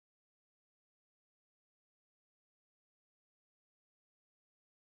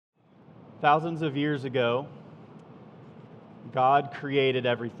Thousands of years ago, God created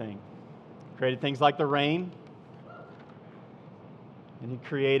everything. He created things like the rain, and He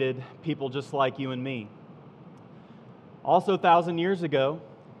created people just like you and me. Also, 1,000 years ago,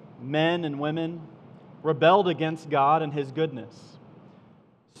 men and women rebelled against God and His goodness,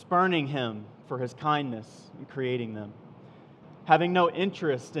 spurning Him for His kindness in creating them, having no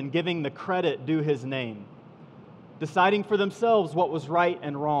interest in giving the credit due His name, deciding for themselves what was right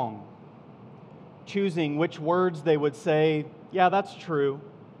and wrong, choosing which words they would say, yeah, that's true,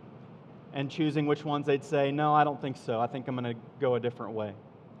 and choosing which ones they'd say, no, I don't think so. I think I'm going to go a different way.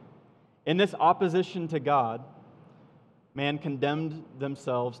 In this opposition to God, man condemned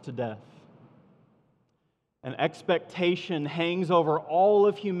themselves to death. An expectation hangs over all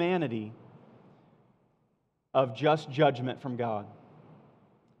of humanity of just judgment from God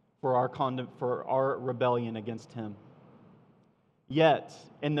for our rebellion against Him. Yet,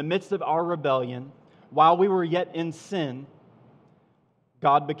 in the midst of our rebellion, while we were yet in sin,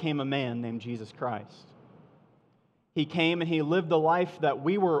 God became a man named Jesus Christ. He came and He lived the life that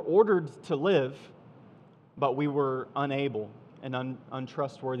we were ordered to live, but we were unable and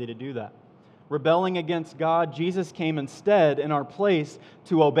untrustworthy to do that. Rebelling against God, Jesus came instead in our place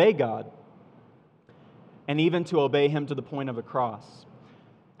to obey God, and even to obey Him to the point of a cross.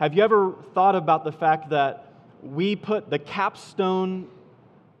 Have you ever thought about the fact that we put the capstone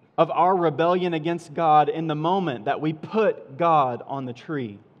of our rebellion against God in the moment that we put God on the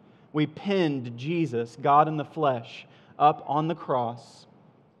tree? We pinned Jesus, God in the flesh, up on the cross,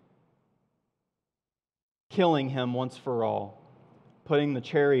 killing Him once for all, putting the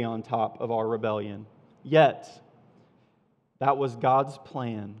cherry on top of our rebellion. Yet, that was God's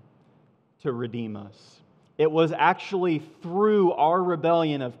plan to redeem us. It was actually through our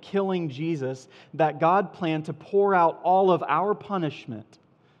rebellion of killing Jesus that God planned to pour out all of our punishment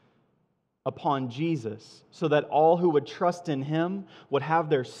upon Jesus, so that all who would trust in Him would have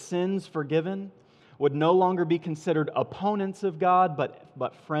their sins forgiven, would no longer be considered opponents of God,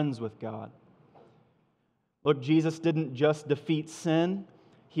 but friends with God. Look, Jesus didn't just defeat sin,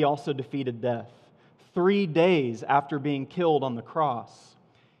 He also defeated death. 3 days after being killed on the cross,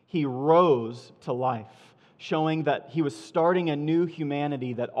 He rose to life, showing that He was starting a new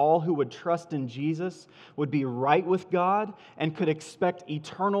humanity, that all who would trust in Jesus would be right with God and could expect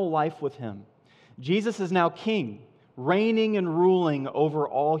eternal life with Him. Jesus is now King, reigning and ruling over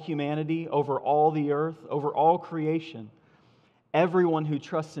all humanity, over all the earth, over all creation. Everyone who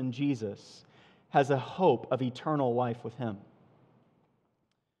trusts in Jesus has a hope of eternal life with Him.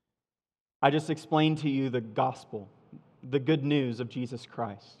 I just explained to you the gospel, the good news of Jesus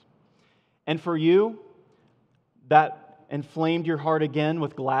Christ. And for you, that inflamed your heart again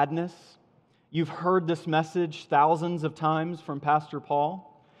with gladness. You've heard this message thousands of times from Pastor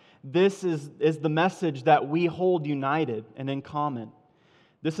Paul. This is the message that we hold united and in common.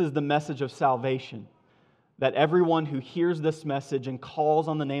 This is the message of salvation, that everyone who hears this message and calls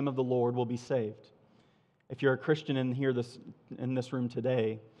on the name of the Lord will be saved. If you're a Christian in this room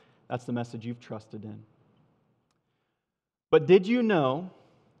today, that's the message you've trusted in. But did you know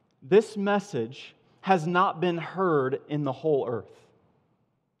this message has not been heard in the whole earth?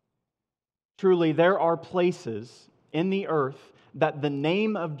 Truly, there are places in the earth that the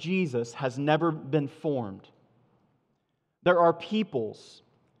name of Jesus has never been formed. There are peoples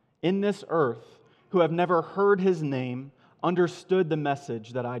in this earth who have never heard His name, understood the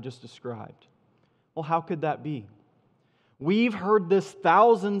message that I just described. Well, how could that be? We've heard this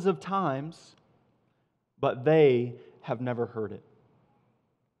thousands of times, but they have never heard it.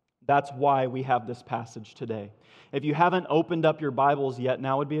 That's why we have this passage today. If you haven't opened up your Bibles yet,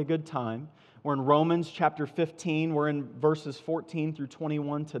 now would be a good time. We're in Romans chapter 15. We're in verses 14 through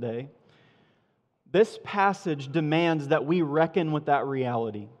 21 today. This passage demands that we reckon with that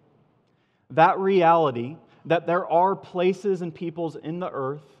reality. That reality that there are places and peoples in the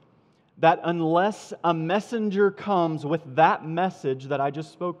earth that unless a messenger comes with that message that I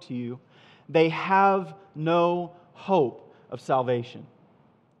just spoke to you, they have no hope of salvation.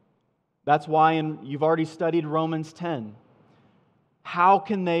 That's why you've already studied Romans 10. How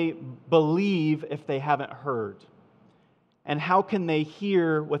can they believe if they haven't heard? And how can they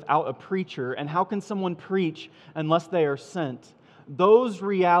hear without a preacher? And how can someone preach unless they are sent? Those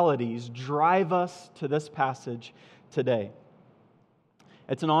realities drive us to this passage today.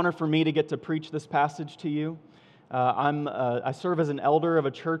 It's an honor for me to get to preach this passage to you. I serve as an elder of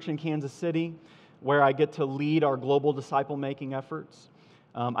a church in Kansas City where I get to lead our global disciple-making efforts.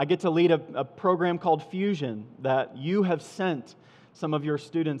 I get to lead a program called Fusion that you have sent some of your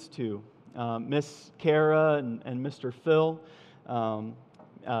students to. Miss Kara and Mr. Phil.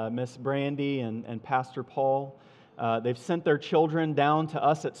 Miss Brandy and Pastor Paul. They've sent their children down to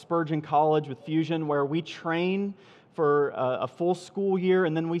us at Spurgeon College with Fusion, where we train for a full school year,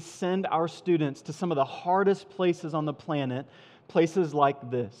 and then we send our students to some of the hardest places on the planet, places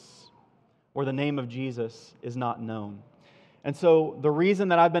like this, where the name of Jesus is not known. And so the reason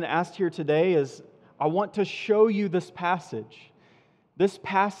that I've been asked here today is I want to show you this passage. This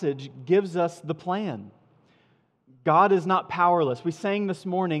passage gives us the plan. God is not powerless. We sang this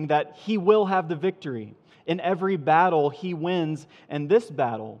morning that He will have the victory. In every battle, He wins. And this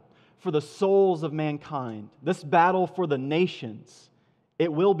battle for the souls of mankind, this battle for the nations,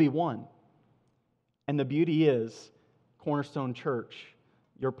 it will be won. And the beauty is, Cornerstone Church,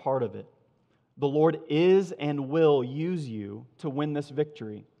 you're part of it. The Lord is and will use you to win this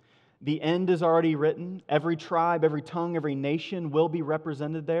victory. The end is already written. Every tribe, every tongue, every nation will be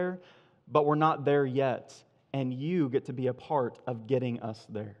represented there, but we're not there yet. And you get to be a part of getting us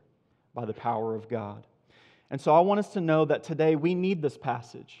there by the power of God. And so I want us to know that today we need this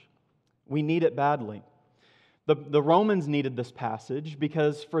passage. We need it badly. The Romans needed this passage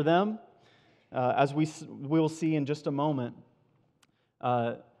because for them, as we will see in just a moment,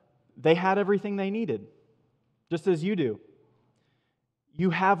 they had everything they needed, just as you do. You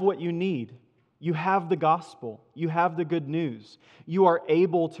have what you need. You have the gospel. You have the good news. You are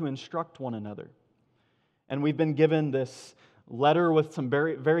able to instruct one another. And we've been given this letter with some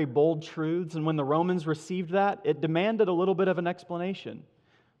very, very bold truths. And when the Romans received that, it demanded a little bit of an explanation.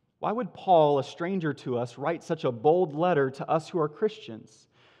 Why would Paul, a stranger to us, write such a bold letter to us who are Christians,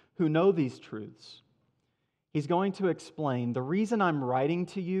 who know these truths? He's going to explain, the reason I'm writing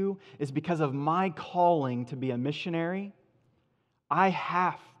to you is because of my calling to be a missionary. I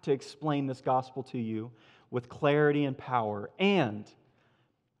have to explain this gospel to you with clarity and power. And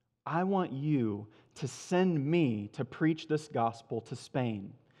I want you to send me to preach this gospel to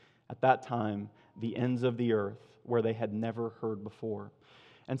Spain, at that time, the ends of the earth, where they had never heard before.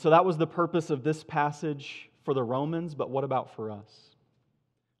 And so that was the purpose of this passage for the Romans, but what about for us?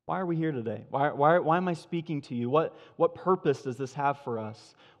 Why are we here today? Why am I speaking to you? What purpose does this have for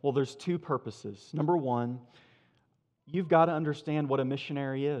us? Well, there's two purposes. Number one, you've got to understand what a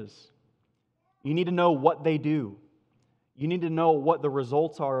missionary is. You need to know what they do. You need to know what the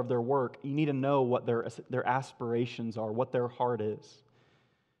results are of their work. You need to know what their aspirations are, what their heart is.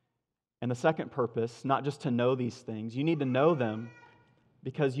 And the second purpose, not just to know these things, you need to know them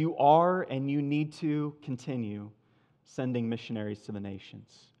because you are and you need to continue sending missionaries to the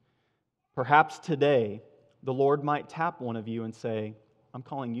nations. Perhaps today, the Lord might tap one of you and say, I'm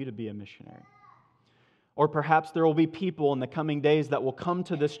calling you to be a missionary. Or perhaps there will be people in the coming days that will come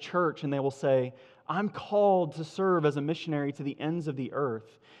to this church and they will say, I'm called to serve as a missionary to the ends of the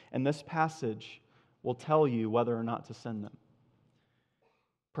earth. And this passage will tell you whether or not to send them.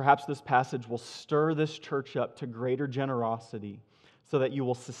 Perhaps this passage will stir this church up to greater generosity so that you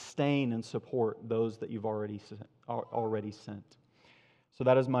will sustain and support those that you've already sent. So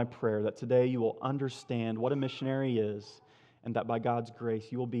that is my prayer, that today you will understand what a missionary is, and that by God's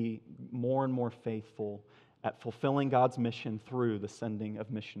grace you will be more and more faithful at fulfilling God's mission through the sending of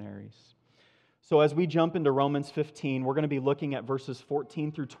missionaries. So as we jump into Romans 15, we're going to be looking at verses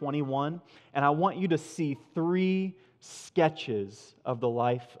 14 through 21, and I want you to see three sketches of the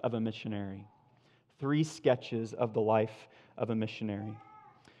life of a missionary. Three sketches of the life of a missionary.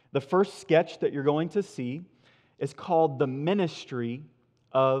 The first sketch that you're going to see is called the ministry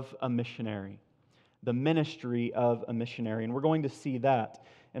of a missionary. The ministry of a missionary. And we're going to see that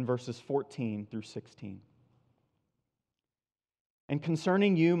in verses 14 through 16. And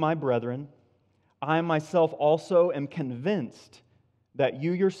concerning you, my brethren, I myself also am convinced that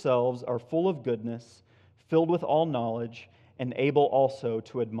you yourselves are full of goodness, filled with all knowledge, and able also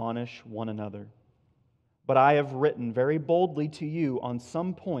to admonish one another. But I have written very boldly to you on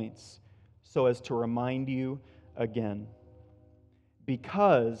some points so as to remind you again,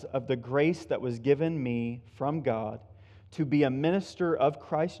 because of the grace that was given me from God to be a minister of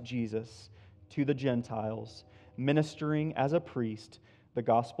Christ Jesus to the Gentiles, ministering as a priest the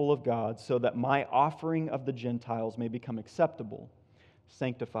gospel of God, so that my offering of the Gentiles may become acceptable,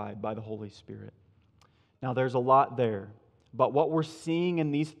 sanctified by the Holy Spirit. Now there's a lot there, but what we're seeing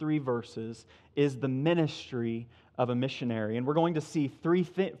in these three verses is the ministry of a missionary. And we're going to see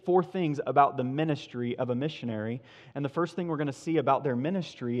four things about the ministry of a missionary. And the first thing we're going to see about their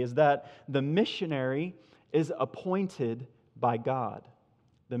ministry is that the missionary is appointed by God.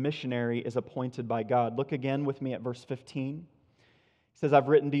 The missionary is appointed by God. Look again with me at verse 15. It says, I've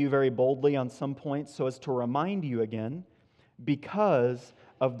written to you very boldly on some points so as to remind you again, because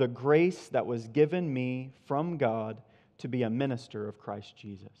of the grace that was given me from God to be a minister of Christ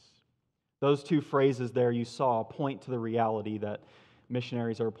Jesus. Those two phrases there you saw point to the reality that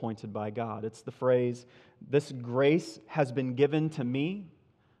missionaries are appointed by God. It's the phrase, this grace has been given to me.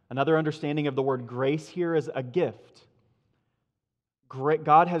 Another understanding of the word grace here is a gift.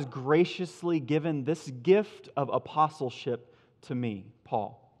 God has graciously given this gift of apostleship to me,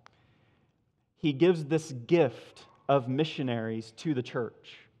 Paul. He gives this gift of missionaries to the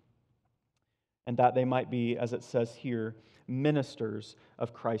church, and that they might be, as it says here, ministers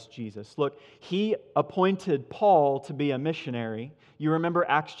of Christ Jesus. Look, he appointed Paul to be a missionary. You remember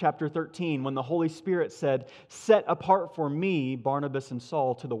Acts chapter 13 when the Holy Spirit said, "Set apart for me Barnabas and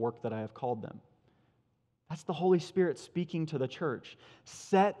Saul to the work that I have called them." That's the Holy Spirit speaking to the church.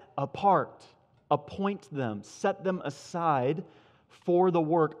 Set apart, appoint them, set them aside for the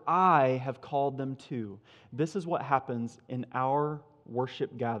work I have called them to. This is what happens in our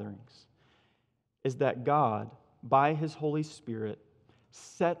worship gatherings, is that God, by His Holy Spirit,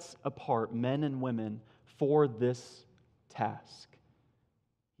 sets apart men and women for this task.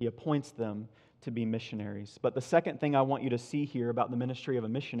 He appoints them to be missionaries. But the second thing I want you to see here about the ministry of a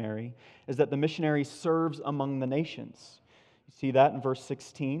missionary is that the missionary serves among the nations. You see that in verse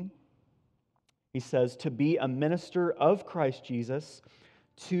 16? He says, to be a minister of Christ Jesus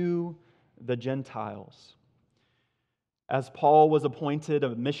to the Gentiles. As Paul was appointed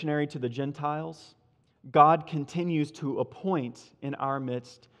a missionary to the Gentiles, God continues to appoint in our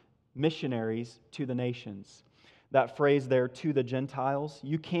midst missionaries to the nations. That phrase there, to the Gentiles,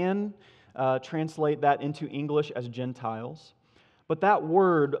 you can translate that into English as Gentiles, but that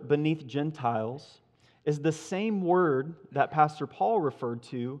word beneath Gentiles is the same word that Pastor Paul referred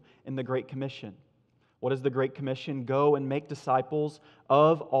to in the Great Commission. What is the Great Commission? Go and make disciples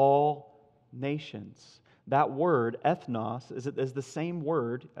of all nations. That word, ethnos, is the same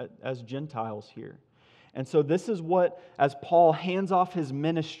word as Gentiles here. And so this is what, as Paul hands off his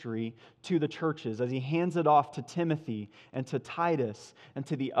ministry to the churches, as he hands it off to Timothy and to Titus and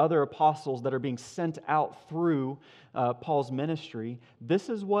to the other apostles that are being sent out through Paul's ministry, this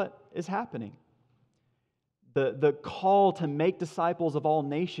is what is happening. The call to make disciples of all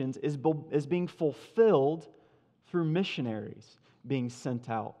nations is being fulfilled through missionaries being sent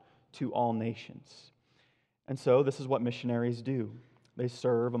out to all nations. And so this is what missionaries do. They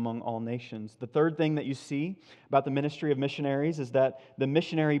serve among all nations. The third thing that you see about the ministry of missionaries is that the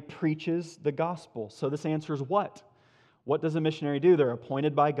missionary preaches the gospel. So this answers what? What does a missionary do? They're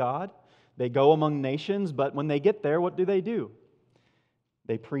appointed by God. They go among nations, but when they get there, what do?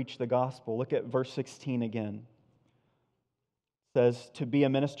 They preach the gospel. Look at verse 16 again. It says, to be a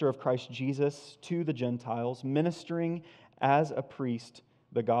minister of Christ Jesus to the Gentiles, ministering as a priest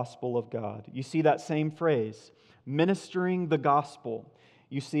the gospel of God. You see that same phrase, ministering the gospel.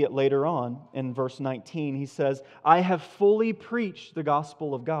 You see it later on in verse 19. He says, I have fully preached the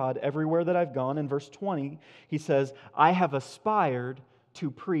gospel of God everywhere that I've gone. In verse 20, he says, I have aspired to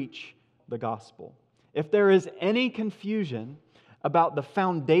preach the gospel. If there is any confusion about the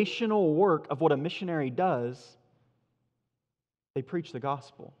foundational work of what a missionary does, they preach the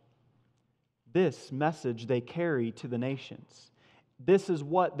gospel. This message they carry to the nations. This is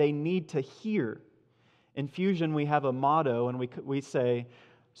what they need to hear. In Fusion, we have a motto, and we say,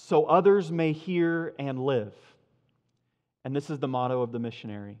 so others may hear and live. And this is the motto of the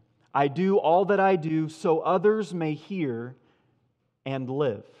missionary. I do all that I do so others may hear and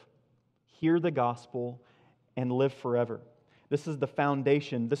live. Hear the gospel and live forever. This is the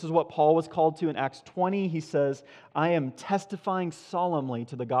foundation. This is what Paul was called to in Acts 20. He says, I am testifying solemnly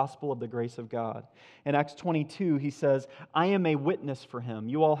to the gospel of the grace of God. In Acts 22, he says, I am a witness for him.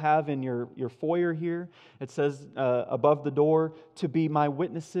 You all have in your foyer here, it says above the door, to be my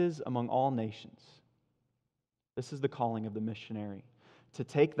witnesses among all nations. This is the calling of the missionary, to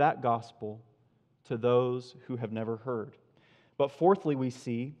take that gospel to those who have never heard. But fourthly, we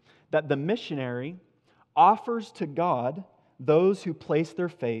see that the missionary offers to God those who place their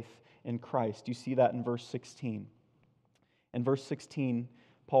faith in Christ. You see that in verse 16. In verse 16,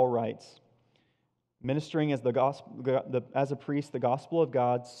 Paul writes, ministering as as a priest the gospel of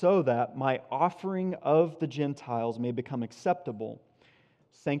God, so that my offering of the Gentiles may become acceptable,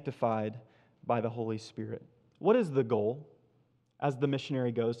 sanctified by the Holy Spirit. What is the goal as the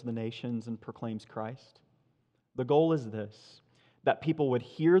missionary goes to the nations and proclaims Christ? The goal is this, that people would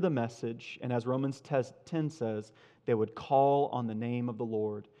hear the message, and as Romans 10 says, they would call on the name of the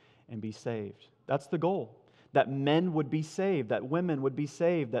Lord and be saved. That's the goal. That men would be saved, that women would be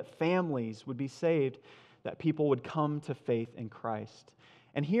saved, that families would be saved, that people would come to faith in Christ.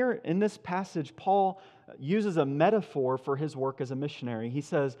 And here in this passage, Paul uses a metaphor for his work as a missionary. He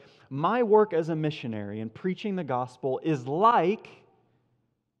says, my work as a missionary in preaching the gospel is like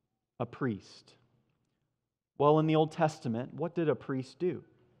a priest. Well, in the Old Testament, what did a priest do?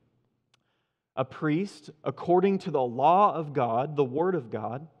 A priest, according to the law of God, the Word of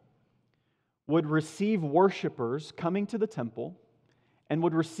God, would receive worshipers coming to the temple and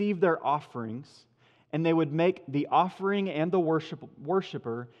would receive their offerings, and they would make the offering and the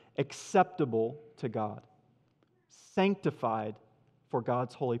worshiper acceptable to God, sanctified for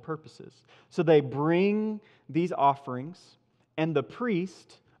God's holy purposes. So they bring these offerings, and the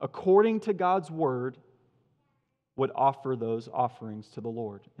priest, according to God's word, would offer those offerings to the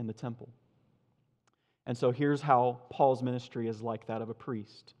Lord in the temple. And so here's how Paul's ministry is like that of a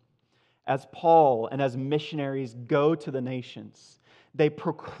priest. As Paul and as missionaries go to the nations, they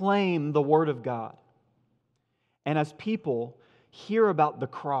proclaim the word of God. And as people hear about the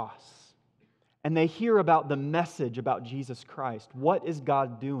cross, and they hear about the message about Jesus Christ, what is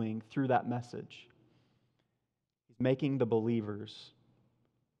God doing through that message? He's making the believers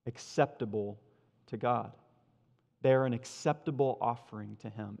acceptable to God. They're an acceptable offering to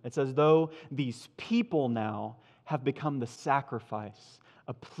Him. It's as though these people now have become the sacrifice,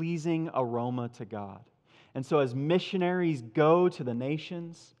 a pleasing aroma to God. And so as missionaries go to the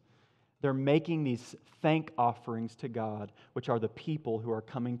nations, they're making these thank offerings to God, which are the people who are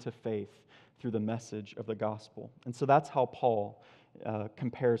coming to faith through the message of the gospel. And so that's how Paul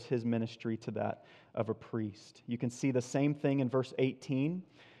compares his ministry to that of a priest. You can see the same thing in verse 18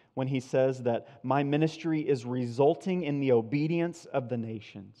 when he says that my ministry is resulting in the obedience of the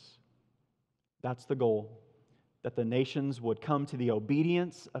nations. That's the goal, that the nations would come to the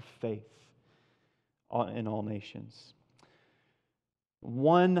obedience of faith in all nations.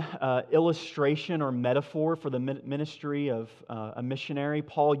 One illustration or metaphor for the ministry of a missionary,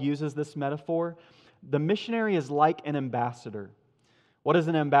 Paul uses this metaphor. The missionary is like an ambassador. What does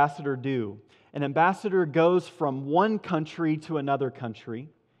an ambassador do? An ambassador goes from one country to another country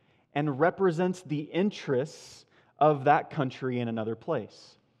and represents the interests of that country in another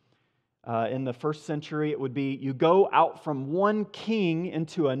place. In the first century, it would be you go out from one king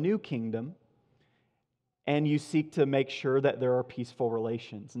into a new kingdom, and you seek to make sure that there are peaceful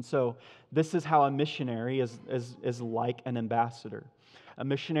relations. And so this is how a missionary is like an ambassador. A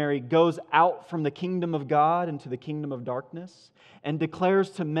missionary goes out from the kingdom of God into the kingdom of darkness and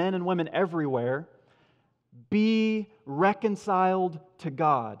declares to men and women everywhere, be reconciled to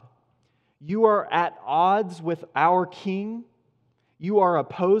God. You are at odds with our king. You are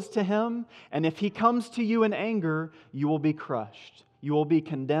opposed to him. And if he comes to you in anger, you will be crushed. You will be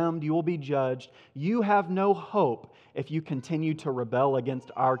condemned. You will be judged. You have no hope if you continue to rebel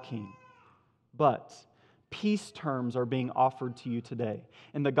against our king. But peace terms are being offered to you today.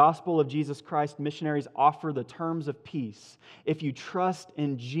 In the gospel of Jesus Christ, missionaries offer the terms of peace. If you trust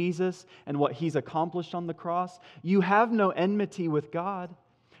in Jesus and what He's accomplished on the cross, you have no enmity with God.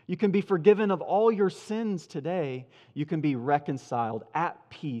 You can be forgiven of all your sins today. You can be reconciled at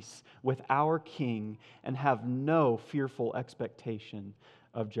peace with our King and have no fearful expectation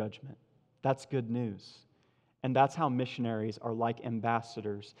of judgment. That's good news. And that's how missionaries are like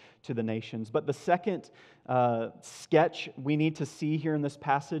ambassadors to the nations. But the second sketch we need to see here in this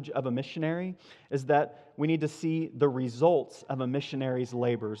passage of a missionary is that we need to see the results of a missionary's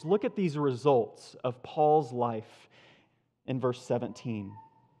labors. Look at these results of Paul's life in verse 17.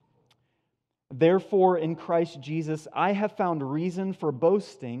 Therefore, in Christ Jesus, I have found reason for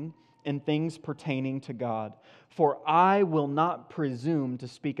boasting in things pertaining to God. For I will not presume to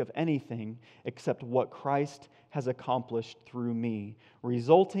speak of anything except what Christ has accomplished through me,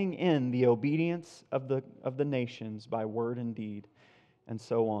 resulting in the obedience of the nations by word and deed, and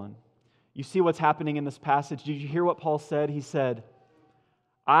so on. You see what's happening in this passage? Did you hear what Paul said? He said,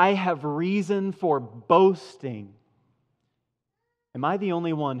 I have reason for boasting. Am I the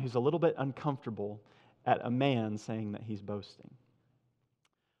only one who's a little bit uncomfortable at a man saying that he's boasting?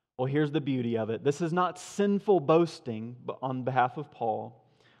 Well, here's the beauty of it. This is not sinful boasting on behalf of Paul.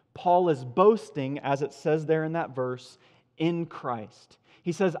 Paul is boasting, as it says there in that verse, in Christ.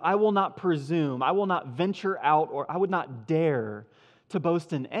 He says, I will not presume, I will not venture out, or I would not dare to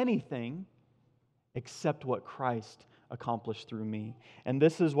boast in anything except what Christ accomplished through me. And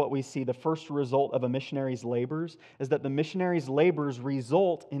this is what we see. The first result of a missionary's labors is that the missionary's labors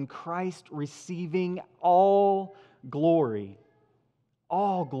result in Christ receiving all glory.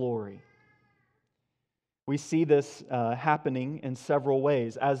 All glory. We see this happening in several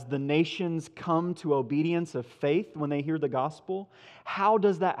ways. As the nations come to obedience of faith when they hear the gospel, how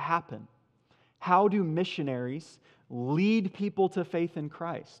does that happen? How do missionaries lead people to faith in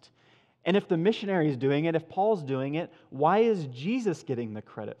Christ? And if the missionary is doing it, if Paul's doing it, why is Jesus getting the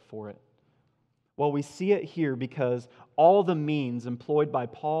credit for it? Well, we see it here because all the means employed by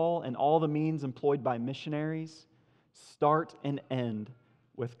Paul and all the means employed by missionaries start and end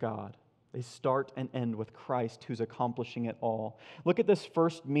with God. They start and end with Christ, who's accomplishing it all. Look at this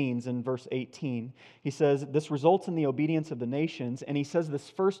first means in verse 18. He says, this results in the obedience of the nations, and he says this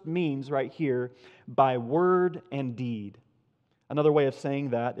first means right here, by word and deed. Another way of saying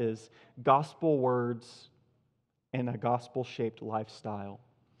that is gospel words and a gospel-shaped lifestyle.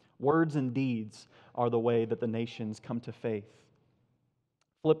 Words and deeds are the way that the nations come to faith.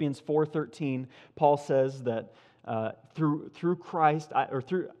 Philippians 4:13, Paul says that through Christ,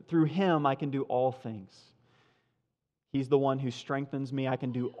 through Him, I can do all things. He's the one who strengthens me. I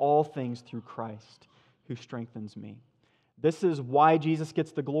can do all things through Christ who strengthens me. This is why Jesus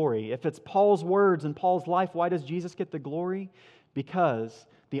gets the glory. If it's Paul's words and Paul's life, why does Jesus get the glory? Because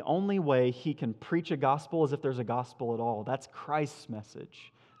the only way he can preach a gospel is if there's a gospel at all. That's Christ's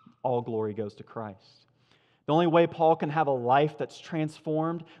message. All glory goes to Christ. The only way Paul can have a life that's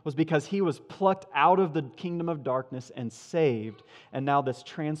transformed was because he was plucked out of the kingdom of darkness and saved, and now this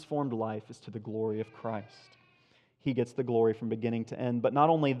transformed life is to the glory of Christ. He gets the glory from beginning to end. But not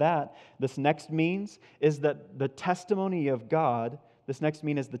only that, this next means is that the testimony of God, this next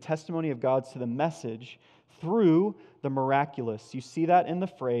mean is the testimony of God to the message through the miraculous. You see that in the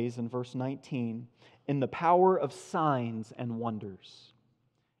phrase in verse 19, in the power of signs and wonders.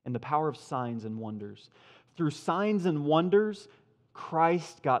 In the power of signs and wonders. Through signs and wonders,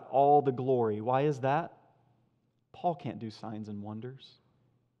 Christ got all the glory. Why is that? Paul can't do signs and wonders.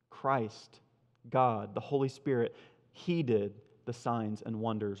 Christ, God, the Holy Spirit, He did the signs and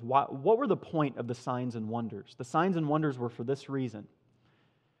wonders. What were the point of the signs and wonders? The signs and wonders were for this reason.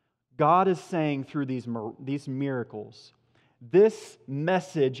 God is saying through these miracles, this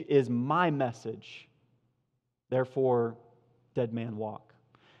message is my message. Therefore, dead man walk.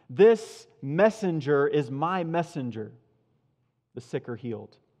 This messenger is my messenger. The sick are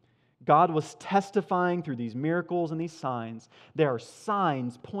healed. God was testifying through these miracles and these signs. There are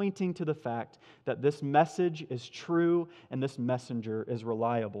signs pointing to the fact that this message is true and this messenger is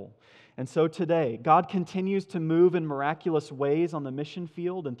reliable. And so today, God continues to move in miraculous ways on the mission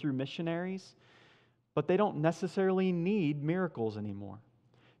field and through missionaries, but they don't necessarily need miracles anymore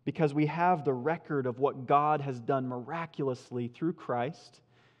because we have the record of what God has done miraculously through Christ,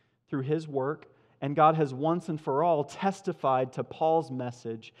 through His work, and God has once and for all testified to Paul's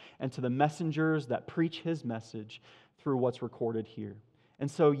message and to the messengers that preach His message through what's recorded here. And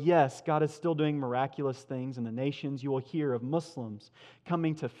so, yes, God is still doing miraculous things in the nations. You will hear of Muslims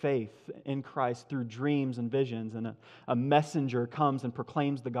coming to faith in Christ through dreams and visions, and a messenger comes and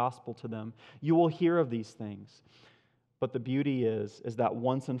proclaims the gospel to them. You will hear of these things. But the beauty is that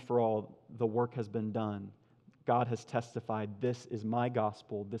once and for all, the work has been done. God has testified, this is my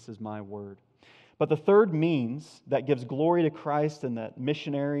gospel, this is my word. But the third means that gives glory to Christ and that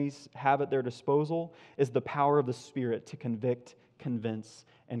missionaries have at their disposal is the power of the Spirit to convict, convince,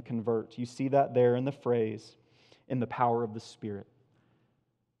 and convert. You see that there in the phrase, in the power of the Spirit.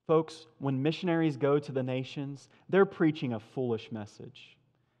 Folks, when missionaries go to the nations, they're preaching a foolish message.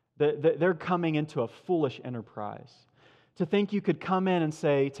 They're coming into a foolish enterprise. To think you could come in and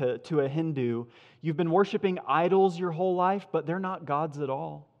say to a Hindu, you've been worshiping idols your whole life, but they're not gods at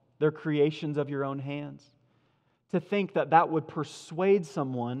all. They're creations of your own hands. To think that would persuade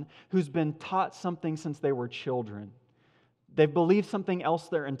someone who's been taught something since they were children. They've believed something else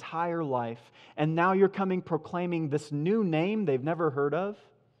their entire life, and now you're coming proclaiming this new name they've never heard of,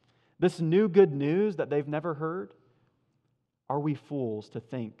 this new good news that they've never heard. Are we fools to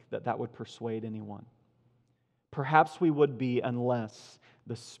think that would persuade anyone? Perhaps we would be unless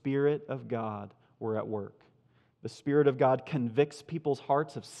the Spirit of God were at work. The Spirit of God convicts people's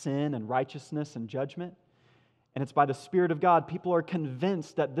hearts of sin and righteousness and judgment. And it's by the Spirit of God people are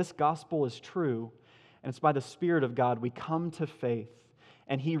convinced that this gospel is true. And it's by the Spirit of God we come to faith.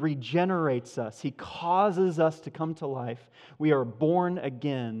 And He regenerates us. He causes us to come to life. We are born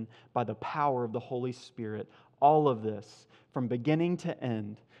again by the power of the Holy Spirit. All of this, from beginning to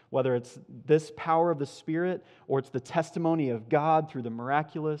end, whether it's this power of the Spirit or it's the testimony of God through the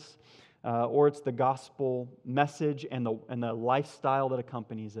miraculous, or it's the gospel message and the lifestyle that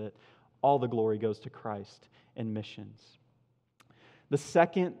accompanies it, all the glory goes to Christ in missions. The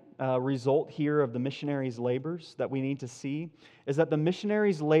second result here of the missionaries' labors that we need to see is that the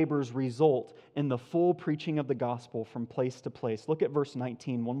missionaries' labors result in the full preaching of the gospel from place to place. Look at verse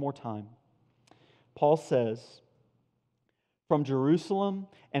 19 one more time. Paul says, "From Jerusalem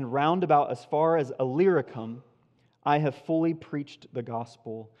and round about as far as Illyricum, I have fully preached the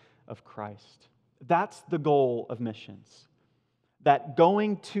gospel of Christ. That's the goal of missions. That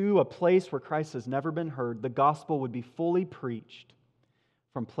going to a place where Christ has never been heard, the gospel would be fully preached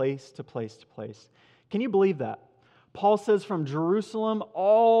from place to place to place. Can you believe that? Paul says from Jerusalem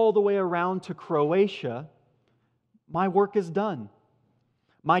all the way around to Croatia, my work is done.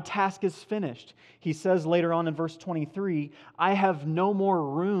 My task is finished. He says later on in verse 23, I have no more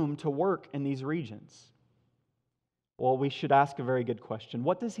room to work in these regions. Well, we should ask a very good question.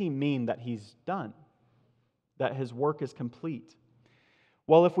 What does he mean that he's done? That his work is complete?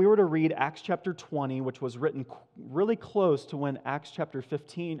 Well, if we were to read Acts chapter 20, which was written really close to when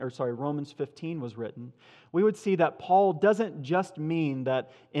Romans 15 was written, we would see that Paul doesn't just mean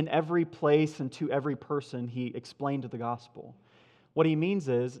that in every place and to every person he explained the gospel. What he means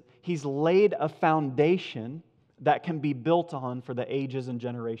is he's laid a foundation that can be built on for the ages and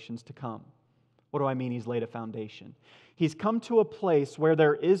generations to come. What do I mean he's laid a foundation? He's come to a place where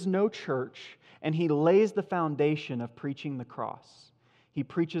there is no church, and he lays the foundation of preaching the cross. He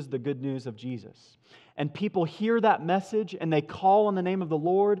preaches the good news of Jesus. And people hear that message, and they call on the name of the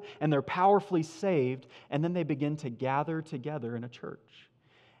Lord, and they're powerfully saved, and then they begin to gather together in a church.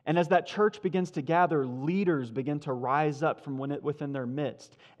 And as that church begins to gather, leaders begin to rise up from within their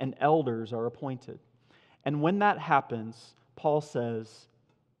midst, and elders are appointed. And when that happens, Paul says,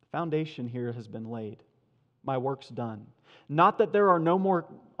 the foundation here has been laid. My work's done. Not that there are no more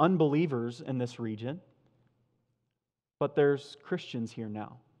unbelievers in this region, but there's Christians here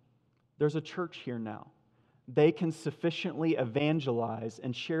now. There's a church here now. They can sufficiently evangelize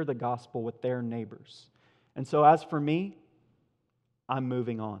and share the gospel with their neighbors. And so as for me, I'm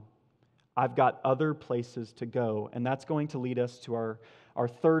moving on. I've got other places to go, and that's going to lead us to our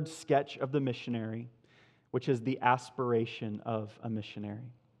third sketch of the missionary, which is the aspiration of a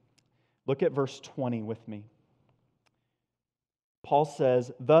missionary. Look at verse 20 with me. Paul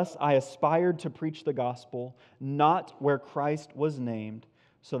says, "Thus I aspired to preach the gospel, not where Christ was named,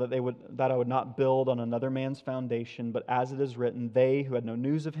 so that I would not build on another man's foundation, but as it is written, they who had no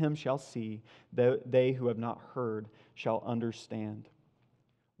news of him shall see, they who have not heard shall understand."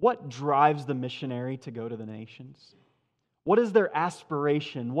 What drives the missionary to go to the nations? What is their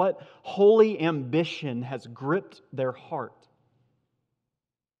aspiration? What holy ambition has gripped their heart?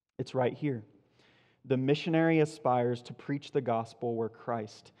 It's right here. The missionary aspires to preach the gospel where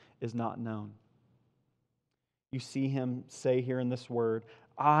Christ is not known. You see him say here in this word,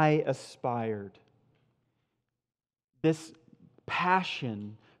 I aspired. This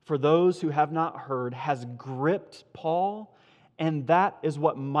passion for those who have not heard has gripped Paul, and that is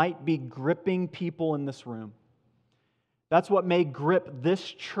what might be gripping people in this room. That's what may grip this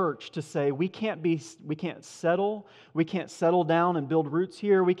church to say, we can't settle down and build roots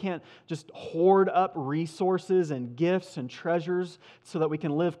here. We can't just hoard up resources and gifts and treasures so that we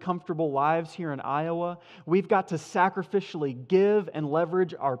can live comfortable lives here in Iowa. We've got to sacrificially give and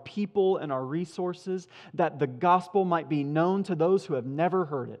leverage our people and our resources that the gospel might be known to those who have never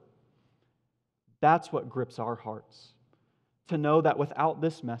heard it. That's what grips our hearts. To know that without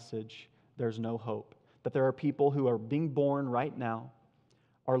this message, there's no hope. That there are people who are being born right now,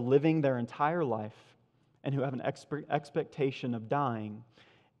 are living their entire life, and who have an expectation of dying.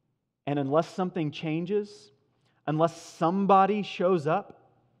 And unless something changes, unless somebody shows up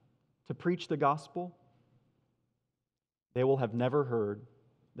to preach the gospel, they will have never heard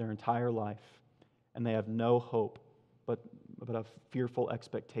their entire life, and they have no hope but a fearful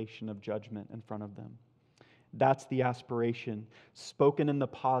expectation of judgment in front of them. That's the aspiration, spoken in the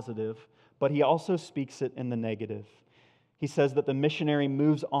positive, but he also speaks it in the negative. He says that the missionary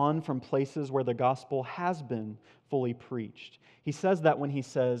moves on from places where the gospel has been fully preached. He says that when he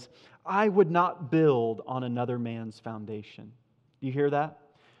says, I would not build on another man's foundation. Do you hear that?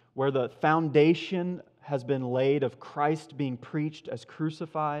 Where the foundation has been laid of Christ being preached as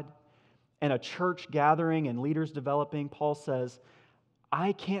crucified and a church gathering and leaders developing, Paul says,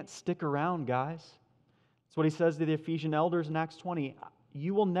 I can't stick around, guys. That's what he says to the Ephesian elders in Acts 20.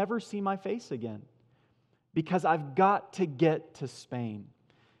 You will never see my face again because I've got to get to Spain.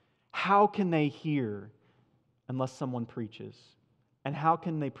 How can they hear unless someone preaches? And how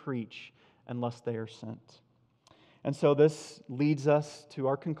can they preach unless they are sent? And so this leads us to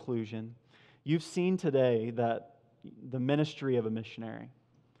our conclusion. You've seen today that the ministry of a missionary.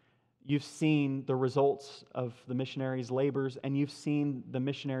 You've seen the results of the missionary's labors, and you've seen the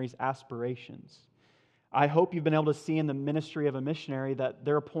missionary's aspirations. I hope you've been able to see in the ministry of a missionary that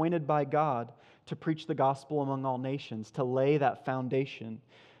they're appointed by God to preach the gospel among all nations, to lay that foundation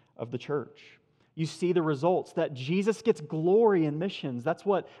of the church. You see the results, that Jesus gets glory in missions. That's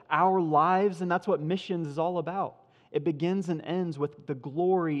what our lives and that's what missions is all about. It begins and ends with the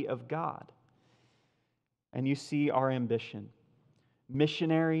glory of God. And you see our ambition.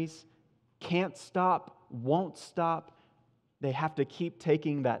 Missionaries can't stop, won't stop. They have to keep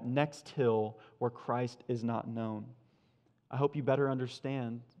taking that next hill where Christ is not known. I hope you better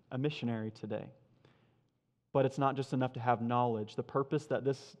understand a missionary today. But it's not just enough to have knowledge. The purpose that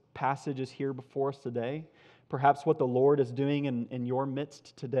this passage is here before us today, perhaps what the Lord is doing in your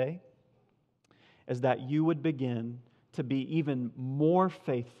midst today, is that you would begin to be even more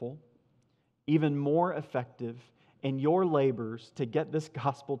faithful, even more effective in your labors to get this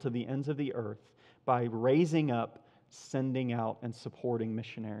gospel to the ends of the earth by raising up, sending out, and supporting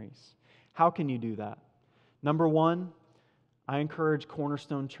missionaries. How can you do that? Number one, I encourage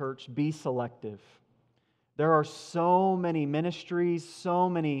Cornerstone Church, be selective. There are so many ministries, so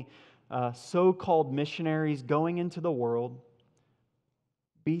many so-called missionaries going into the world.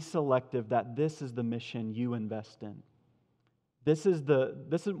 Be selective that this is the mission you invest in. This is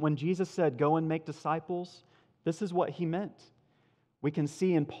when Jesus said, "Go and make disciples," this is what He meant. We can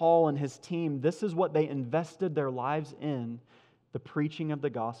see in Paul and his team, this is what they invested their lives in: the preaching of the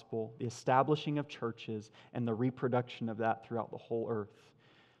gospel, the establishing of churches, and the reproduction of that throughout the whole earth.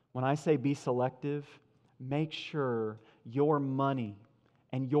 When I say be selective, make sure your money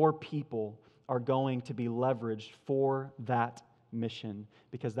and your people are going to be leveraged for that mission,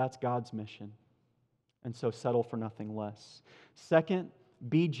 because that's God's mission. And so settle for nothing less. Second,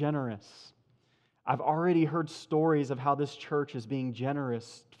 be generous. I've already heard stories of how this church is being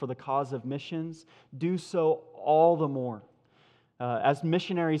generous for the cause of missions. Do so all the more. As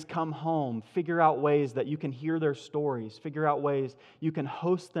missionaries come home, figure out ways that you can hear their stories. Figure out ways you can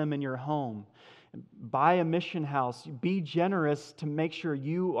host them in your home. Buy a mission house. Be generous to make sure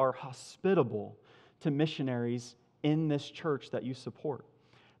you are hospitable to missionaries in this church that you support.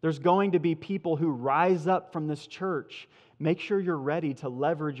 There's going to be people who rise up from this church. Make sure you're ready to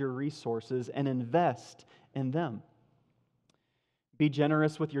leverage your resources and invest in them. Be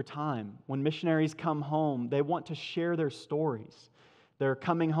generous with your time. When missionaries come home, they want to share their stories. They're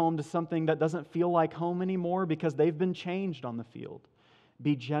coming home to something that doesn't feel like home anymore because they've been changed on the field.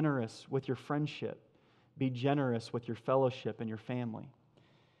 Be generous with your friendship. Be generous with your fellowship and your family.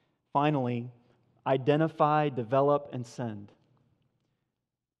 Finally, identify, develop, and send.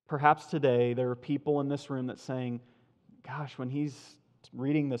 Perhaps today there are people in this room that's saying, gosh, when he's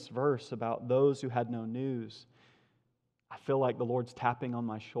reading this verse about those who had no news, I feel like the Lord's tapping on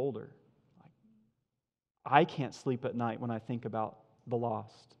my shoulder. I can't sleep at night when I think about the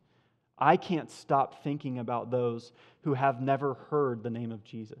lost. I can't stop thinking about those who have never heard the name of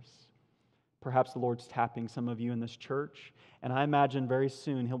Jesus. Perhaps the Lord's tapping some of you in this church, and I imagine very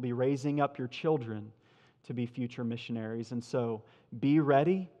soon He'll be raising up your children to be future missionaries. And so be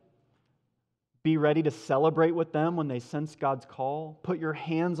ready. Be ready to celebrate with them when they sense God's call. Put your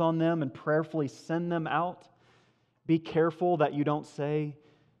hands on them and prayerfully send them out. Be careful that you don't say,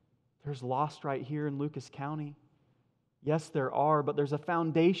 there's lost right here in Lucas County. Yes, there are, but there's a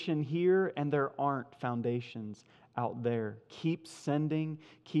foundation here and there aren't foundations out there. Keep sending,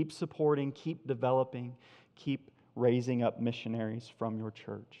 keep supporting, keep developing, keep raising up missionaries from your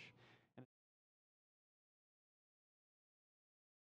church.